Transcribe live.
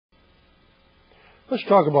Let's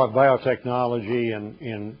talk about biotechnology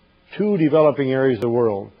in two developing areas of the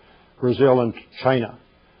world, Brazil and China.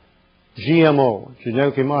 GMO,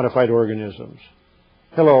 genetically modified organisms.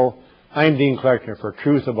 Hello, I'm Dean Klecker for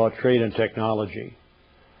Truth About Trade and Technology.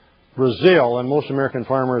 Brazil, and most American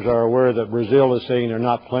farmers are aware that Brazil is saying they're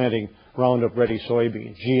not planting Roundup-ready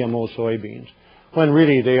soybeans, GMO soybeans, when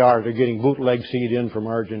really they are. They're getting bootleg seed in from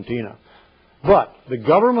Argentina. But the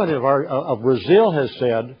government of Brazil has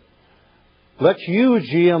said, let's use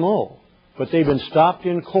GMO, but they've been stopped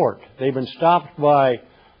in court. They've been stopped by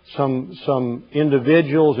some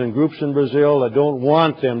individuals and groups in Brazil that don't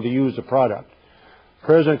want them to use the product.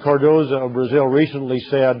 President Cardoso of Brazil recently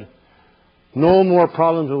said, no more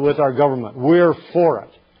problems with our government. We're for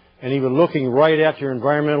it. And he was looking right at your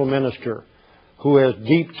environmental minister, who has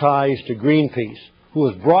deep ties to Greenpeace, who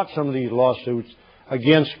has brought some of these lawsuits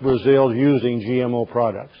against Brazil using GMO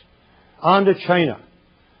products. On to China.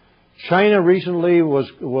 China recently was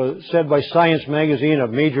said by Science magazine, a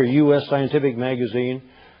major U.S. scientific magazine,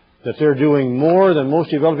 that they're doing more than most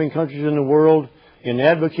developing countries in the world in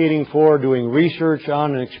advocating for, doing research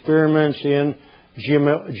on, and experiments in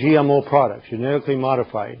GMO products, genetically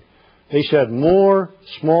modified. They said more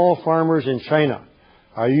small farmers in China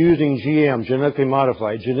are using GM, genetically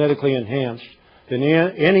modified, genetically enhanced, than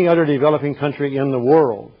any other developing country in the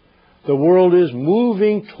world. The world is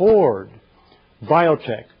moving toward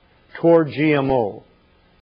biotech, toward GMO.